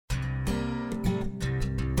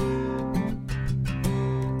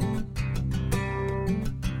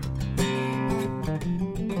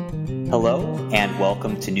Hello, and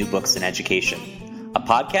welcome to New Books in Education, a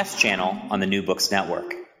podcast channel on the New Books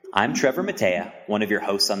Network. I'm Trevor Matea, one of your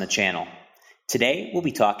hosts on the channel. Today, we'll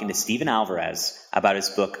be talking to Stephen Alvarez about his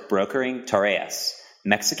book, Brokering Tareas,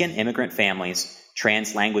 Mexican Immigrant Families,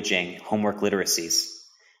 Translanguaging Homework Literacies.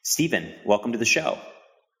 Stephen, welcome to the show.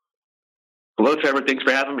 Hello, Trevor. Thanks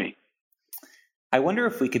for having me. I wonder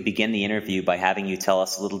if we could begin the interview by having you tell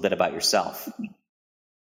us a little bit about yourself.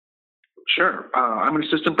 Sure. I'm an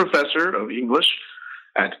assistant professor of English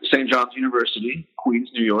at St. John's University, Queens,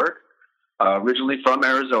 New York. Originally from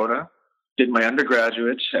Arizona. Did my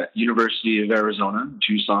undergraduate at University of Arizona in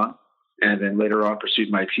Tucson, and then later on pursued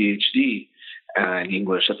my PhD in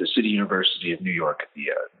English at the City University of New York,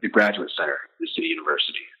 at the Graduate Center, the City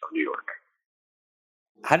University of New York.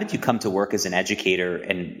 How did you come to work as an educator,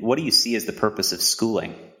 and what do you see as the purpose of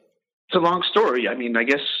schooling? It's a long story. I mean, I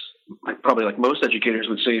guess probably like most educators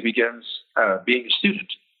would say, it begins being a student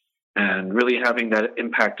and really having that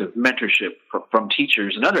impact of mentorship from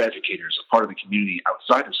teachers and other educators, a part of the community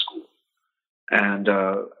outside of school. And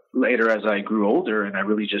later, as I grew older, and I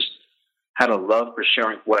really just had a love for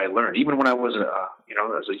sharing what I learned. Even when I was,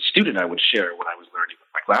 as a student, I would share what I was learning with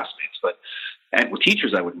my classmates, and with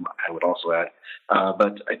teachers, I would also add.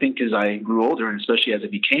 But I think as I grew older, and especially as I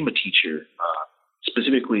became a teacher,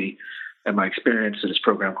 specifically in my experience in this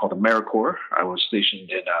program called AmeriCorps, I was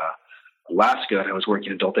stationed in Alaska, and I was working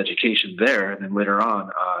in adult education there. And then later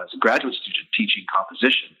on, as a graduate student teaching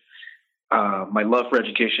composition, my love for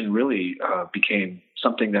education really became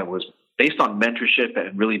something that was based on mentorship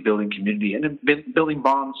and really building community and building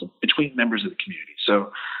bonds between members of the community.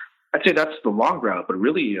 So I'd say that's the long route, but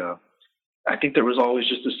really, I think there was always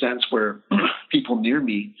just a sense where people near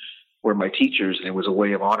me were my teachers, and it was a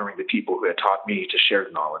way of honoring the people who had taught me to share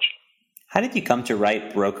knowledge. How did you come to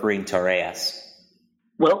write Brokering Tareas?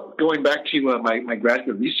 Well, going back to my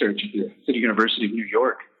graduate research at the City University of New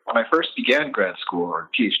York, when I first began grad school or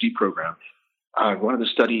PhD program, I wanted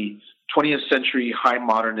to study 20th century high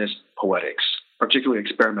modernist poetics, particularly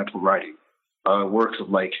experimental writing, works of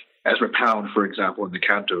like Ezra Pound, for example, in the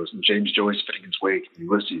Cantos, and James Joyce, Finnegan's Wake, and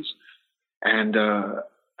Ulysses. And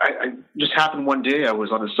I just happened one day, I was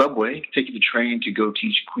on a subway, taking the train to go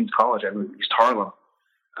teach at Queens College. I moved to East Harlem.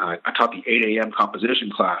 I taught the 8 a.m. composition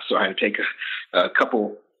class, so I had to take a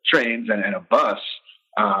couple trains and a bus.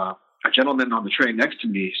 A gentleman on the train next to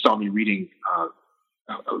me saw me reading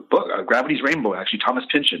a book, Gravity's Rainbow, actually, Thomas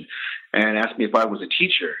Pynchon, and asked me if I was a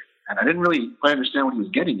teacher. And I didn't really quite understand what he was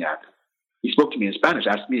getting at. He spoke to me in Spanish,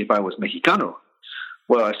 asked me if I was Mexicano.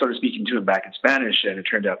 Well, I started speaking to him back in Spanish, and it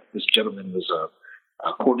turned out this gentleman was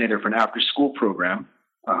a coordinator for an after-school program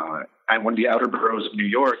at one of the outer boroughs of New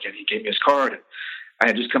York, and he gave me his card. I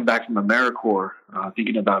had just come back from AmeriCorps,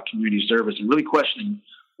 thinking about community service and really questioning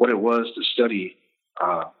what it was to study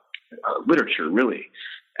literature, really.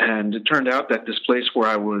 And it turned out that this place where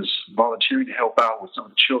I was volunteering to help out with some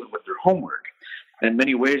of the children with their homework, in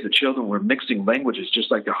many ways the children were mixing languages just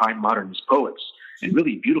like the high modernist poets in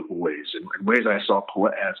really beautiful ways, in ways I saw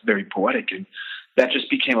as very poetic. And that just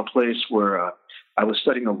became a place where I was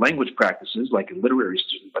studying the language practices like a literary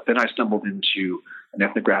student, but then I stumbled into an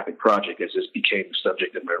ethnographic project as this became the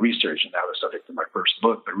subject of my research and now the subject of my first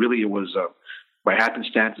book. But really it was by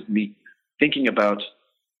happenstance of me thinking about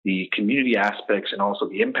the community aspects and also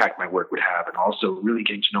the impact my work would have, and also really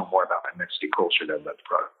getting to know more about my Mexican culture that led the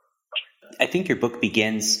project. I think your book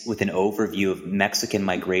begins with an overview of Mexican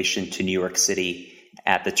migration to New York City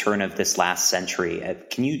at the turn of this last century.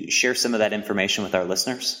 Can you share some of that information with our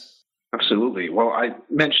listeners? Absolutely. Well, I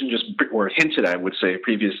mentioned or hinted, I would say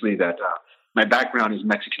previously, that my background is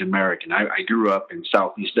Mexican-American. I grew up in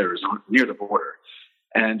southeast Arizona, near the border.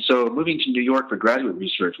 And so moving to New York for graduate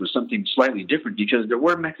research was something slightly different because there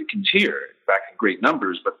were Mexicans here, in fact, in great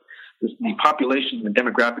numbers, but the population and the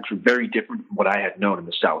demographics were very different from what I had known in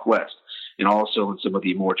the Southwest, and also in some of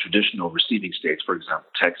the more traditional receiving states, for example,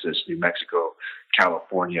 Texas, New Mexico,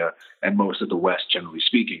 California, and most of the West, generally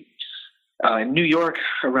speaking. In New York,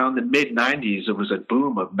 around the mid-'90s, there was a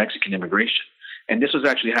boom of Mexican immigration. And this was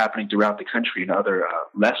actually happening throughout the country in other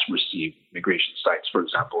less received immigration sites, for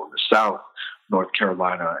example, in the South, North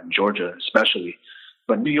Carolina, and Georgia especially.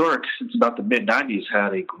 But New York, since about the mid-'90s,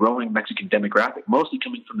 had a growing Mexican demographic, mostly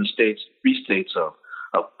coming from the three states of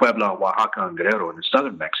Puebla, Oaxaca, and Guerrero in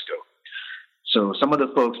southern Mexico. So some of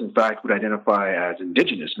the folks, in fact, would identify as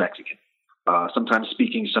indigenous Mexican, sometimes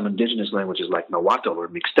speaking some indigenous languages like Nahuatl or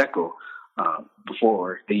Mixteco,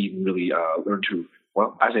 before they even really learned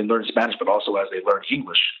as they learned Spanish, but also as they learned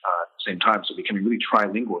English at the same time, so becoming really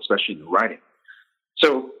trilingual, especially in the writing.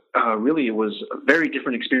 So really it was a very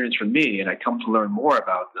different experience for me, and I come to learn more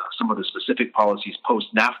about some of the specific policies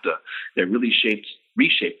post-NAFTA that really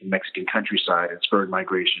reshaped the Mexican countryside and spurred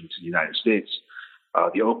migration to the United States.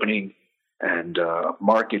 The opening and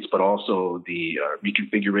markets, but also the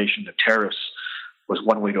reconfiguration of tariffs was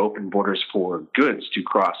one way to open borders for goods to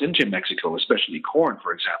cross into Mexico, especially corn,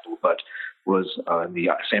 for example, but was the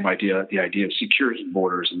same idea, the idea of securing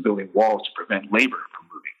borders and building walls to prevent labor from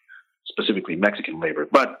moving, specifically Mexican labor.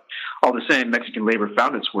 But all the same, Mexican labor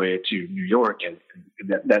found its way to New York, and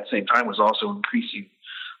at that same time was also increasing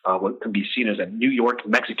what can be seen as a New York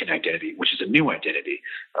Mexican identity, which is a new identity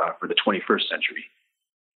for the 21st century.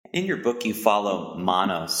 In your book, you follow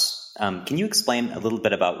Manos. Can you explain a little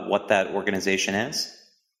bit about what that organization is?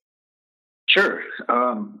 Sure.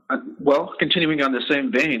 Well, continuing on the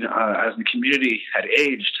same vein, as the community had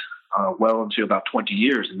aged well into about 20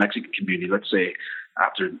 years, the Mexican community, let's say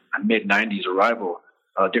after mid-90s arrival,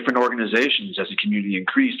 different organizations as the community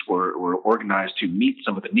increased were organized to meet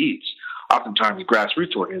some of the needs. Oftentimes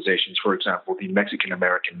grassroots organizations, for example, the Mexican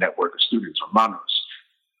American Network of Students, or Manos.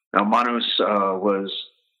 Now, Manos was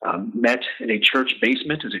met in a church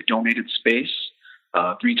basement as a donated space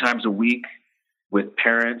 3 times a week, with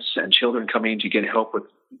parents and children coming to get help with,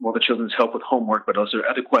 well, the children's help with homework, but also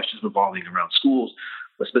other questions revolving around schools,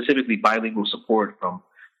 but specifically bilingual support from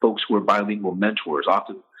folks who are bilingual mentors,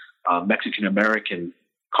 often Mexican-American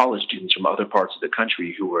college students from other parts of the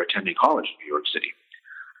country who were attending college in New York City.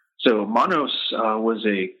 So Manos was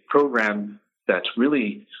a program that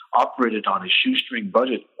really operated on a shoestring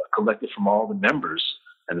budget collected from all the members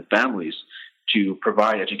and the families to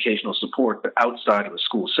provide educational support, but outside of a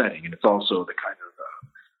school setting. And it's also the kind of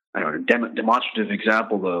demonstrative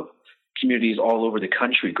example of communities all over the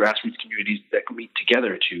country, grassroots communities that meet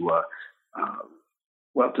together to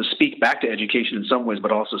speak back to education in some ways,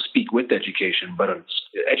 but also speak with education, but on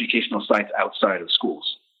educational sites outside of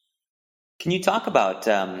schools. Can you talk about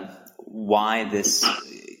why this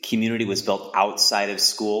community was built outside of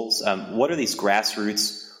schools? What are these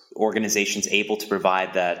grassroots organizations able to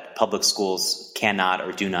provide that public schools cannot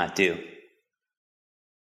or do not do?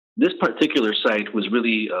 This particular site was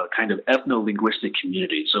really a kind of ethno-linguistic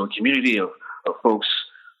community. So a community of folks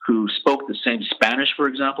who spoke the same Spanish, for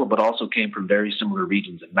example, but also came from very similar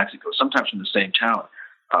regions in Mexico, sometimes from the same town.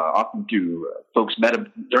 Often through folks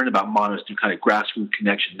learned about Manos through kind of grassroots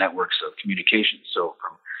connection networks of communication. So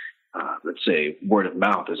from let's say word of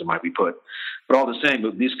mouth, as it might be put. But all the same,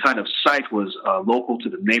 this kind of site was local to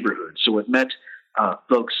the neighborhood. So it meant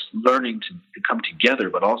folks learning to come together,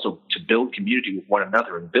 but also to build community with one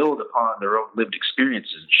another and build upon their own lived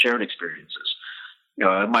experiences and shared experiences.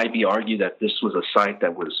 It might be argued that this was a site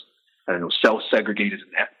that was, self-segregated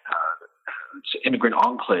and immigrant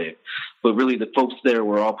enclave, but really the folks there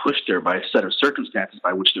were all pushed there by a set of circumstances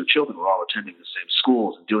by which their children were all attending the same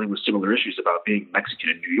schools and dealing with similar issues about being Mexican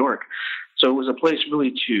in New York. So it was a place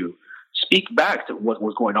really to speak back to what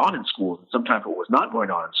was going on in schools, and sometimes what was not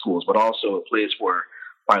going on in schools, but also a place where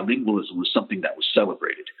bilingualism was something that was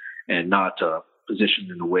celebrated and not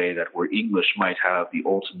positioned in a way that where English might have the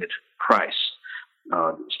ultimate price.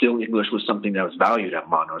 Still, English was something that was valued at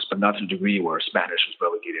Manos, but not to the degree where Spanish was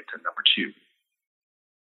relegated to number 2.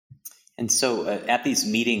 And so at these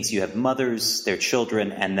meetings, you have mothers, their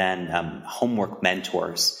children, and then homework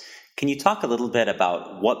mentors. Can you talk a little bit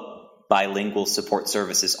about what bilingual support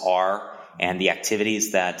services are and the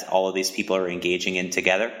activities that all of these people are engaging in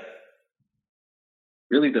together?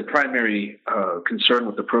 Really, the primary concern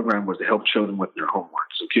with the program was to help children with their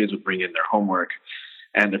homework. So kids would bring in their homework,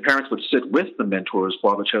 and the parents would sit with the mentors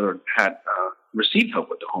while the children had received help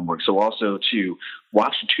with the homework. So also to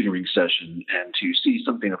watch the tutoring session and to see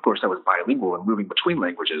something, of course, that was bilingual and moving between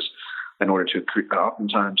languages in order to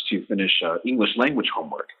oftentimes to finish English language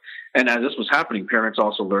homework. And as this was happening, parents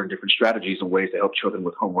also learned different strategies and ways to help children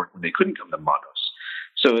with homework when they couldn't come to Manos.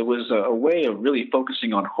 So it was a way of really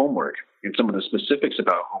focusing on homework and some of the specifics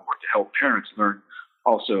about homework to help parents learn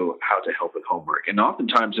also how to help with homework. And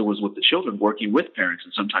oftentimes it was with the children working with parents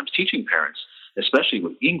and sometimes teaching parents, especially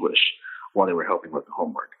with English, while they were helping with the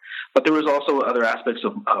homework. But there was also other aspects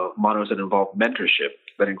of Manos that involved mentorship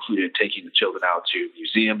that included taking the children out to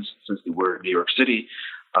museums, since they were in New York City,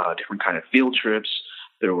 different kind of field trips.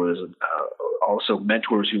 There was also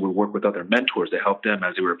mentors who would work with other mentors to help them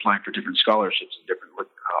as they were applying for different scholarships and different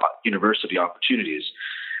university opportunities.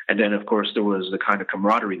 And then, of course, there was the kind of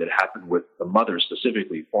camaraderie that happened with the mothers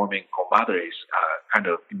specifically, forming comadres kind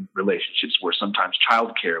of relationships where sometimes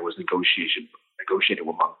childcare was negotiated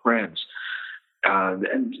among friends.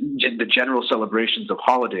 And the general celebrations of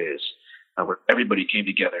holidays where everybody came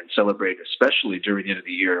together and celebrated, especially during the end of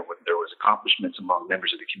the year when there was accomplishments among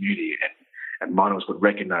members of the community, and Monos would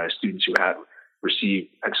recognize students who had received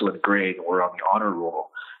excellent grade and were on the honor roll.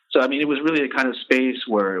 So, I mean, it was really a kind of space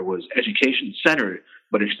where it was education-centered,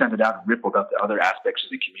 but extended out and rippled up to other aspects of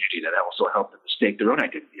the community that also helped them stake their own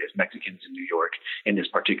identity as Mexicans in New York in this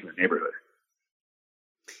particular neighborhood.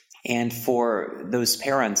 And for those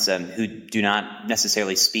parents who do not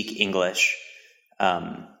necessarily speak English,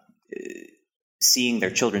 seeing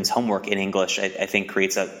their children's homework in English, I think,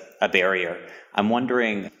 creates a barrier. I'm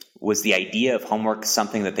wondering, was the idea of homework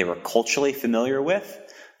something that they were culturally familiar with,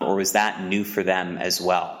 or was that new for them as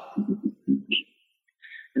well?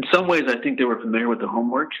 In some ways, I think they were familiar with the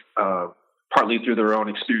homework, partly through their own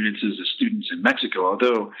experiences as students in Mexico,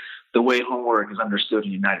 although the way homework is understood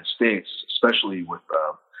in the United States, especially with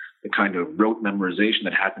the kind of rote memorization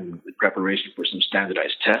that happened in preparation for some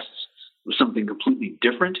standardized tests, was something completely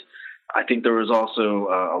different. I think there was also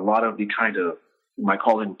a lot of the kind of, you might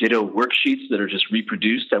call them ditto worksheets that are just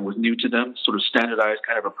reproduced that was new to them, sort of standardized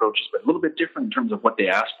kind of approaches, but a little bit different in terms of what they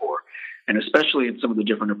asked for, and especially in some of the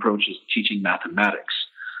different approaches to teaching mathematics.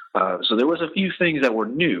 So there was a few things that were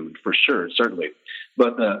new, for sure, certainly.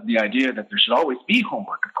 But the idea that there should always be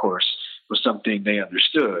homework, of course, was something they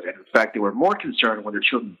understood. And in fact, they were more concerned when their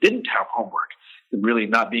children didn't have homework than really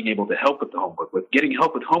not being able to help with the homework. With getting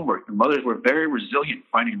help with homework, the mothers were very resilient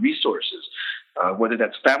finding resources, whether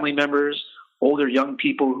that's family members, older young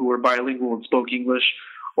people who were bilingual and spoke English,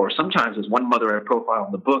 or sometimes, as one mother I profile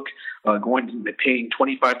in the book, going to paying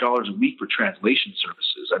 $25 a week for translation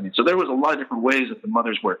services. I mean, so there was a lot of different ways that the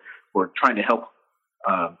mothers were trying to help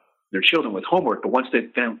their children with homework. But once they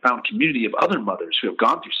found community of other mothers who have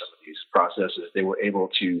gone through some of these processes, they were able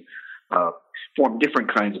to form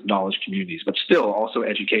different kinds of knowledge communities, but still also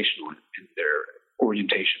educational in their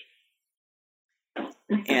orientation.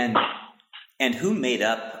 And who made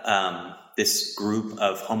up this group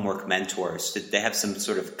of homework mentors? Did they have some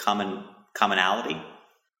sort of commonality?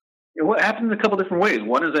 Well, it happened in a couple different ways.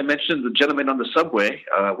 One, as I mentioned, the gentleman on the subway,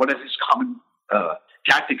 one of his common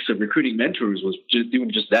tactics of recruiting mentors was just doing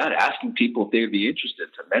just that, asking people if they would be interested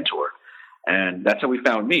to mentor. And that's how we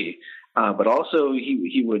found me. But also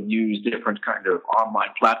he would use different kind of online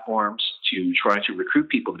platforms to try to recruit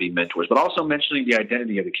people to be mentors, but also mentioning the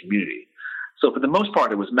identity of the community. So for the most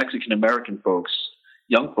part, it was Mexican-American folks,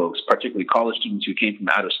 young folks, particularly college students who came from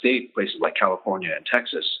out of state, places like California and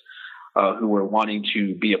Texas, who were wanting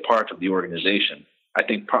to be a part of the organization. I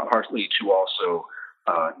think partly to also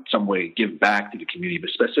in some way give back to the community, but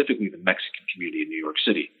specifically the Mexican community in New York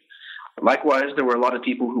City. Likewise, there were a lot of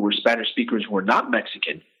people who were Spanish speakers who were not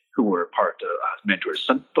Mexican, who were part of mentors.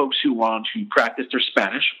 Some folks who wanted to practice their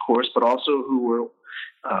Spanish, of course, but also who were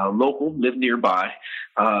local, lived nearby.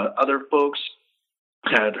 Other folks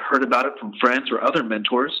had heard about it from friends or other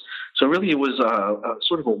mentors. So really it was a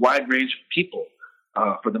sort of a wide range of people.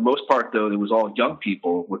 For the most part, though, it was all young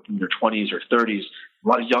people within their 20s or 30s, a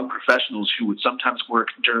lot of young professionals who would sometimes work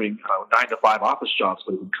during 9-to-5 office jobs,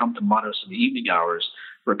 but would come to Monos in the evening hours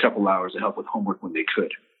for a couple hours to help with homework when they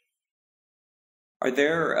could. Are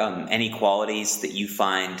there any qualities that you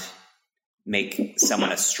find make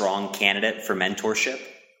someone a strong candidate for mentorship?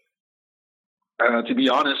 To be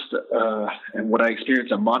honest, and what I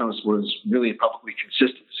experienced at Monos was really probably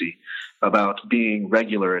consistency about being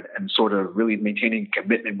regular and sort of really maintaining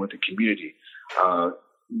commitment with the community,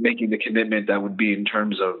 making the commitment that would be in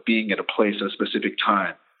terms of being at a place at a specific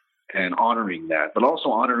time and honoring that, but also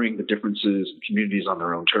honoring the differences in communities on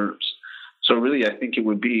their own terms. So really, I think it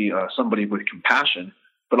would be somebody with compassion,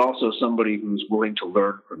 but also somebody who's willing to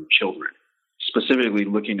learn from children, specifically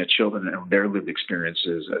looking at children and their lived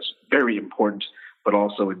experiences as very important, but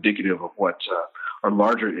also indicative of what are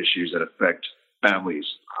larger issues that affect families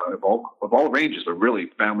of all ranges, but really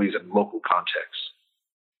families in local contexts.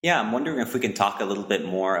 Yeah, I'm wondering if we can talk a little bit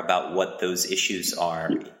more about what those issues are.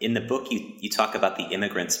 In the book, you talk about the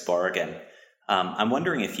immigrant's bargain. I'm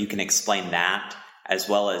wondering if you can explain that, as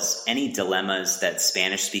well as any dilemmas that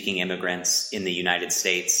Spanish-speaking immigrants in the United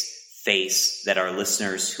States face that our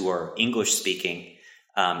listeners who are English-speaking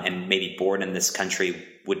and maybe born in this country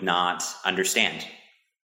would not understand.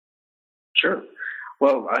 Sure.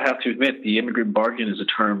 Well, I have to admit the immigrant bargain is a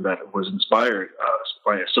term that was inspired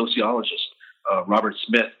by a sociologist, Robert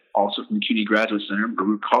Smith, also from the CUNY Graduate Center,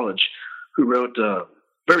 Baruch College, who wrote a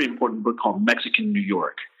very important book called Mexican New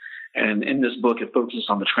York. And in this book, it focuses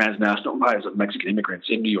on the transnational lives of Mexican immigrants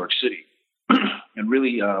in New York City. And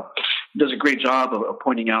really does a great job of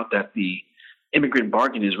pointing out that the immigrant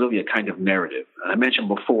bargain is really a kind of narrative. I mentioned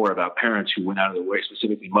before about parents who went out of their way,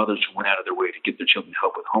 specifically mothers who went out of their way to get their children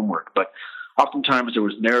help with homework. But oftentimes there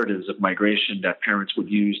was narratives of migration that parents would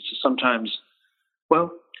use to sometimes,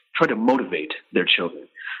 well, try to motivate their children.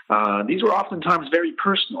 These were oftentimes very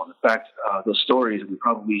personal. In fact, those stories we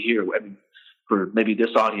probably hear, I mean, for maybe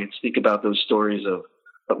this audience, think about those stories of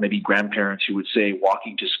maybe grandparents who would say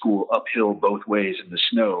walking to school uphill both ways in the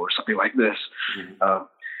snow or something like this. Mm-hmm.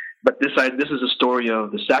 But this is a story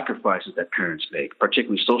of the sacrifices that parents make,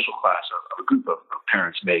 particularly social class of a group of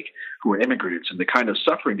parents make who are immigrants, and the kind of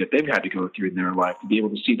suffering that they've had to go through in their life to be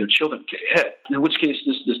able to see their children get ahead. In which case,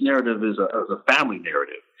 this narrative is a family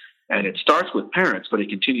narrative, and it starts with parents, but it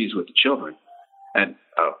continues with the children. And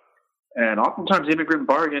oftentimes, the immigrant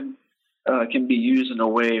bargain can be used in a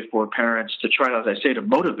way for parents to try, as I say, to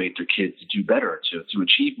motivate their kids to do better, to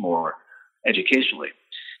achieve more educationally.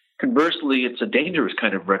 Conversely, it's a dangerous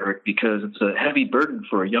kind of rhetoric because it's a heavy burden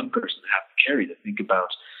for a young person to have to carry, to think about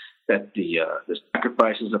that the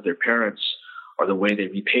sacrifices of their parents are the way they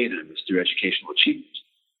repay them is through educational achievement.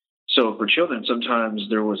 So for children, sometimes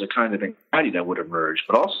there was a kind of anxiety that would emerge,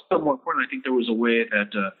 but also more importantly, I think there was a way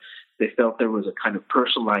that they felt there was a kind of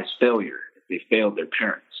personalized failure if they failed their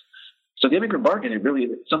parents. So the immigrant bargain is really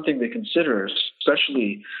something they consider,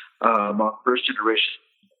 especially among first-generation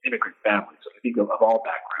immigrant families, I think of all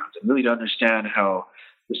backgrounds, and really to understand how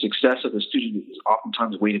the success of a student is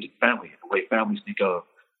oftentimes weighted in family, and the way families think of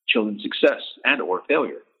children's success and or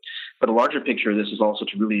failure. But a larger picture of this is also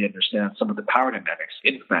to really understand some of the power dynamics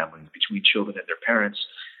in families between children and their parents,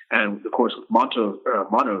 and of course with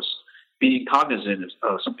Manos, being cognizant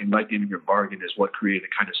of something like the immigrant bargain is what created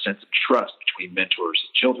a kind of sense of trust between mentors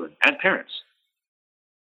and children and parents.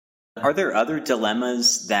 Are there other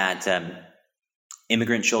dilemmas that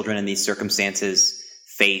immigrant children in these circumstances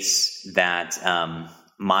face that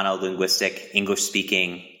monolinguistic,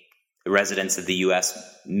 English-speaking residents of the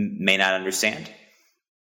U.S. may not understand?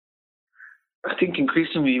 I think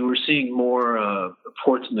increasingly we're seeing more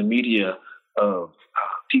reports in the media of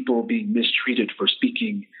people being mistreated for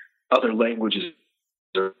speaking other languages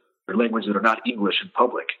or languages that are not English in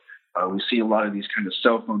public. We see a lot of these kind of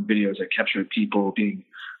cell phone videos that capture people being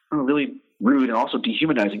really rude and also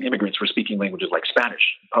dehumanizing immigrants for speaking languages like Spanish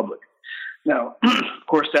in public. Now, of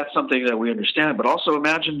course, that's something that we understand, but also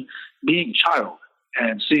imagine being a child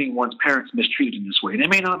and seeing one's parents mistreated in this way. They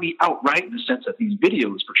may not be outright in the sense that these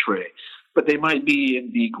videos portray, but they might be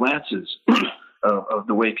in the glances of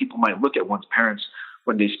the way people might look at one's parents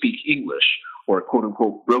when they speak English or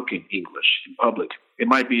quote-unquote broken English in public. It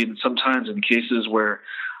might be sometimes in cases where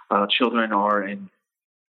children are in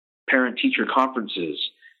parent-teacher conferences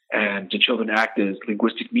and the children act as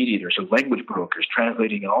linguistic mediators or language brokers,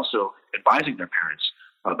 translating and also advising their parents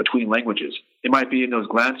between languages. It might be in those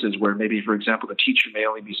glances where maybe, for example, the teacher may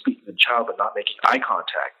only be speaking to the child but not making eye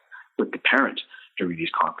contact with the parent during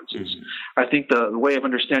these conferences. Mm-hmm. I think the way of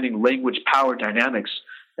understanding language power dynamics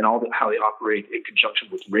and how they operate in conjunction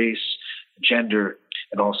with race, gender,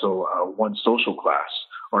 and also one's social class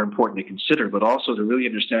are important to consider, but also to really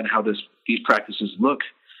understand how these practices look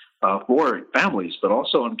for families, but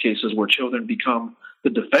also in cases where children become the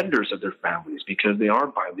defenders of their families because they are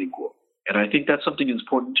bilingual. And I think that's something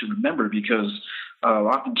important to remember because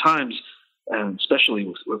oftentimes, and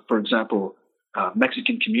especially with, for example,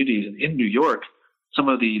 Mexican communities in New York, some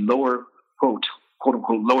of the lower, quote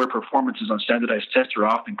unquote, lower performances on standardized tests are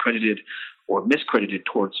often credited or miscredited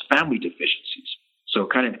towards family deficiencies. So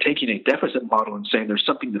kind of taking a deficit model and saying there's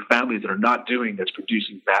something the families that are not doing that's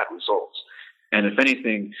producing bad results. And if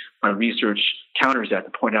anything, my research counters that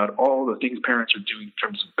to point out all the things parents are doing in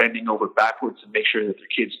terms of bending over backwards and make sure that their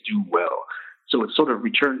kids do well. So it's sort of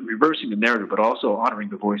reversing the narrative, but also honoring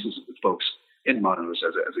the voices of the folks in Manos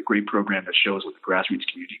as a great program that shows what the grassroots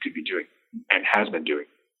community could be doing and has been doing.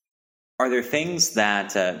 Are there things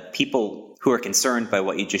that people who are concerned by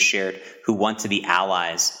what you just shared, who want to be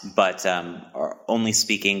allies but only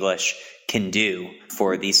speak English, can do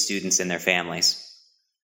for these students and their families?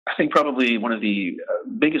 I think probably one of the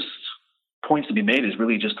biggest points to be made is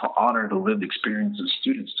really just to honor the lived experience of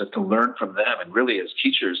students, to learn from them, and really as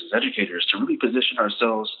teachers, as educators, to really position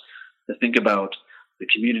ourselves to think about the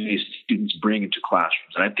communities students bring into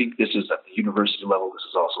classrooms. And I think this is at the university level, this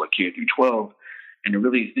is also at K through 12, and to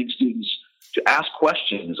really think students to ask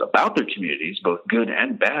questions about their communities, both good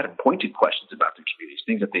and bad, and pointed questions about their communities,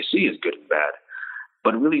 things that they see as good and bad,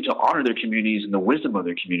 but really to honor their communities and the wisdom of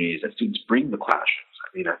their communities that students bring to the classrooms.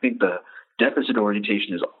 I mean, I think the deficit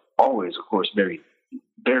orientation is always, of course, very,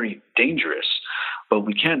 very dangerous, but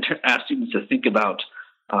we can't ask students to think about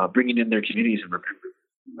bringing in their communities and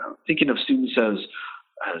thinking of students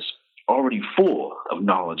as already full of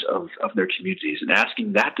knowledge of their communities and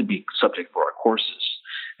asking that to be subject for our courses.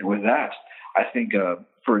 And with that, I think,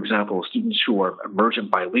 for example, students who are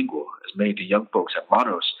emergent bilingual, as many of the young folks at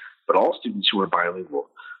Manos, but all students who are bilingual,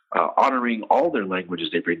 honoring all their languages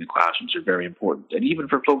they bring to classrooms are very important. And even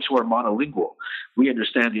for folks who are monolingual, we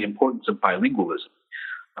understand the importance of bilingualism.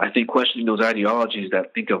 I think questioning those ideologies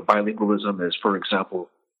that think of bilingualism as, for example,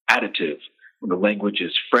 additive, when the language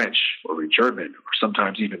is French or German or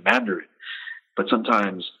sometimes even Mandarin, but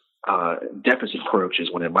sometimes deficit approaches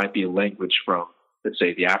when it might be a language from, let's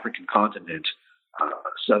say, the African continent,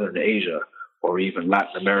 Southern Asia, or even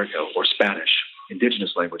Latin America or Spanish,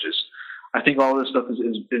 indigenous languages. I think all this stuff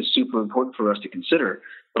is super important for us to consider,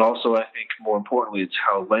 but also I think more importantly, it's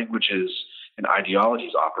how languages and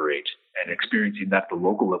ideologies operate and experiencing that at the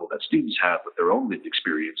local level that students have with their own lived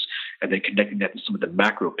experience, and then connecting that to some of the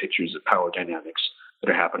macro pictures of power dynamics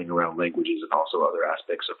that are happening around languages and also other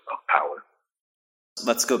aspects of power.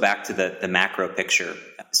 Let's go back to the macro picture.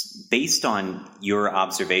 Based on your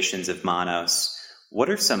observations of Manos, what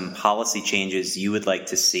are some policy changes you would like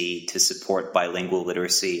to see to support bilingual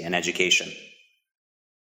literacy and education?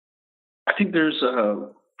 I think there's,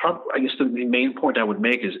 I guess the main point I would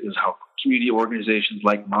make is how community organizations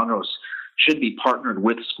like Manos should be partnered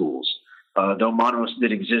with schools. Though Manos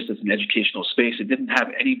did exist as an educational space, it didn't have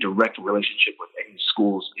any direct relationship with any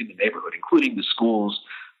schools in the neighborhood, including the schools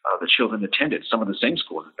the children attended, some of the same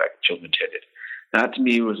schools, in fact, the children attended. That to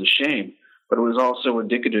me was a shame, but it was also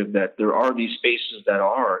indicative that there are these spaces that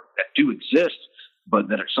do exist, but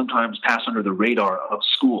that are sometimes pass under the radar of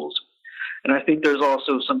schools. And I think there's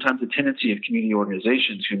also sometimes a tendency of community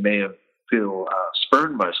organizations who may feel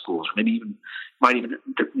spurned by schools, or maybe might even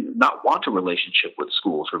not want a relationship with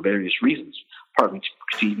schools for various reasons. Partly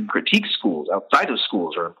to even critique schools outside of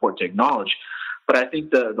schools are important to acknowledge. But I think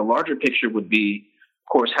the larger picture would be,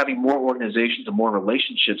 of course, having more organizations and more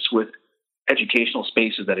relationships with educational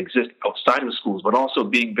spaces that exist outside of schools, but also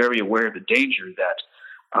being very aware of the danger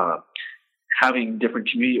that having different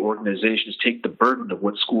community organizations take the burden of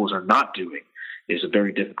what schools are not doing is a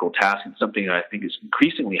very difficult task, and something that I think is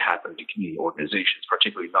increasingly happening to community organizations,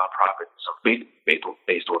 particularly nonprofit and some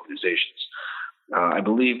faith-based organizations. I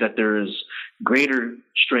believe that there is greater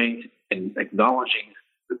strength in acknowledging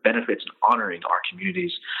the benefits and honoring our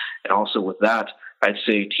communities, and also with that, I'd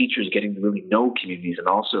say teachers getting to really know communities, and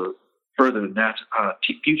also further than that,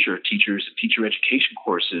 future teachers and teacher education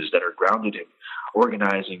courses that are grounded in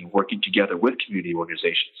organizing and working together with community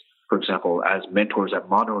organizations. For example, as mentors at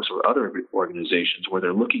Manos or other organizations where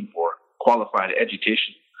they're looking for qualified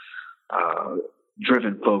education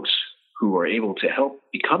driven folks who are able to help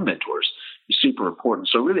become mentors is super important.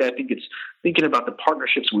 So really, I think it's thinking about the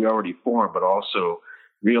partnerships we already form, but also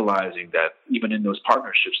realizing that even in those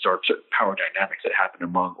partnerships, there are certain power dynamics that happen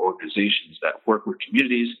among organizations that work with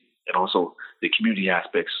communities, and also the community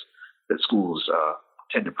aspects that schools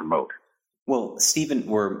tend to promote. Well, Stephen,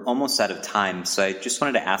 we're almost out of time, so I just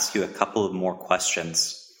wanted to ask you a couple of more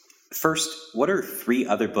questions. First, what are 3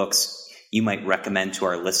 other books you might recommend to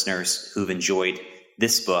our listeners who've enjoyed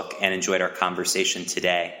this book and enjoyed our conversation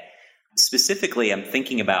today? Specifically, I'm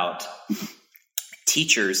thinking about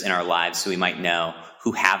teachers in our lives who we might know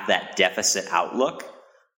who have that deficit outlook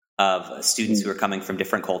of students who are coming from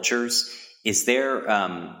different cultures. Is there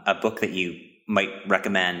a book that you might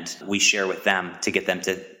recommend we share with them to get them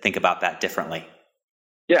to think about that differently?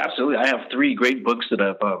 Yeah, absolutely. I have 3 great books that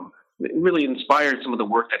have really inspired some of the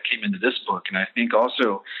work that came into this book, and I think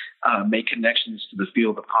also make connections to the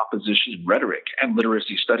field of composition and rhetoric and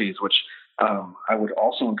literacy studies, which I would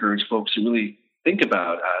also encourage folks to really think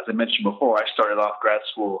about. As I mentioned before, I started off grad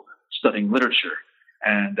school studying literature,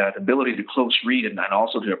 and that ability to close read and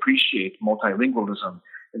also to appreciate multilingualism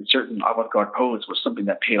in certain avant-garde poets was something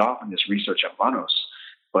that paid off in this research at Manos.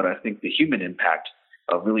 But I think the human impact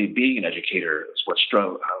of really being an educator is what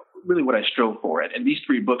I strove for. And these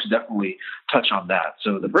 3 books definitely touch on that.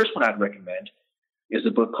 So the first one I'd recommend is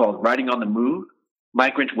a book called Writing on the Move,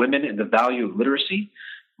 Migrant Women and the Value of Literacy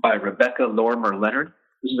by Rebecca Lorimer-Leonard.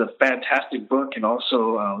 This is a fantastic book, and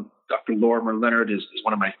also Dr. Lorimer-Leonard is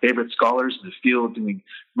one of my favorite scholars in the field, doing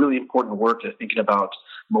really important work thinking about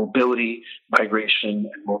mobility, migration,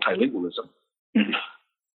 and multilingualism.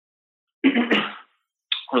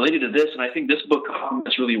 Related to this, and I think this book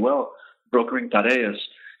complements really well, Brokering Tareas,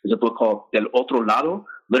 is a book called Del Otro Lado,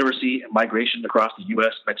 Literacy and Migration Across the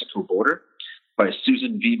U.S.-Mexico Border by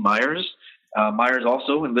Susan V. Myers. Myers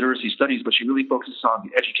also in literacy studies, but she really focuses on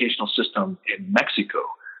the educational system in Mexico,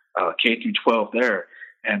 K through 12 there,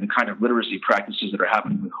 and the kind of literacy practices that are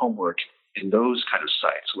happening with homework in those kind of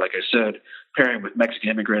sites. So like I said, pairing with Mexican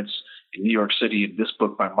immigrants in New York City, and this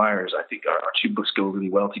book by Myers, I think our 2 books go really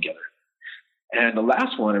well together. And the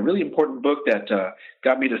last one, a really important book that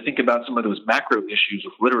got me to think about some of those macro issues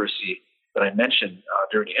of literacy that I mentioned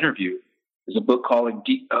during the interview, is a book called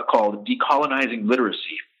Decolonizing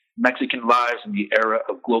Literacy, Mexican Lives in the Era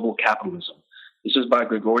of Global Capitalism. This is by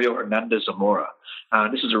Gregorio Hernandez Zamora.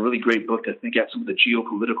 This is a really great book to think at some of the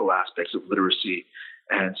geopolitical aspects of literacy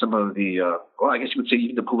and some of the, I guess you would say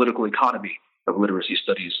even the political economy of literacy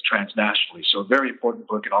studies transnationally. So a very important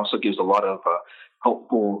book. It also gives a lot of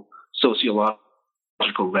helpful sociological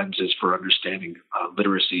lenses for understanding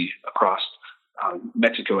literacy across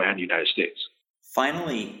Mexico and the United States.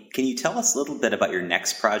 Finally, can you tell us a little bit about your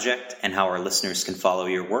next project and how our listeners can follow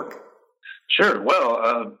your work? Sure.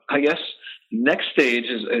 Well, I guess next stage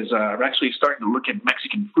is I'm actually starting to look at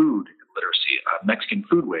Mexican food and literacy, Mexican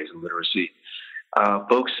foodways and literacy.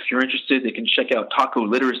 Folks, if you're interested, they can check out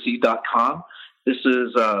tacoliteracy.com. This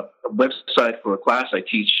is a website for a class I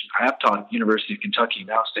teach. I have taught at the University of Kentucky,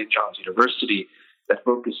 now St. John's University, that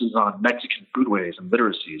focuses on Mexican foodways and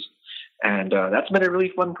literacies. And that's been a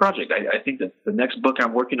really fun project. I think that the next book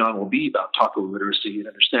I'm working on will be about taco literacy and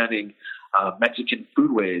understanding Mexican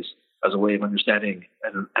foodways as a way of understanding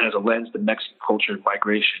and as a lens to Mexican culture,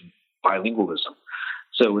 migration, bilingualism.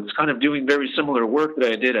 So it's kind of doing very similar work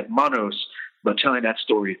that I did at Manos, but telling that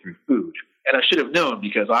story through food. And I should have known,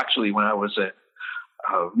 because actually when I was a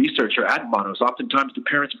researcher at Manos, oftentimes the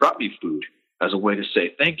parents brought me food as a way to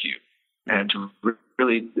say thank you and to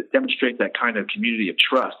really demonstrate that kind of community of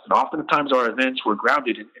trust. And oftentimes our events were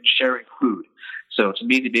grounded in sharing food. So to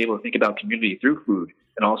me, to be able to think about community through food,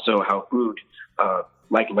 and also how food,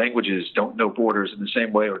 like languages, don't know borders in the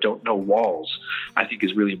same way or don't know walls, I think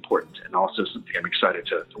is really important, and also something I'm excited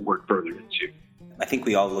to work further into. I think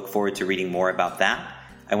we all look forward to reading more about that.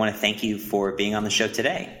 I want to thank you for being on the show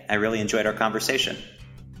today. I really enjoyed our conversation.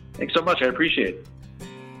 Thanks so much. I appreciate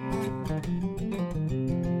it.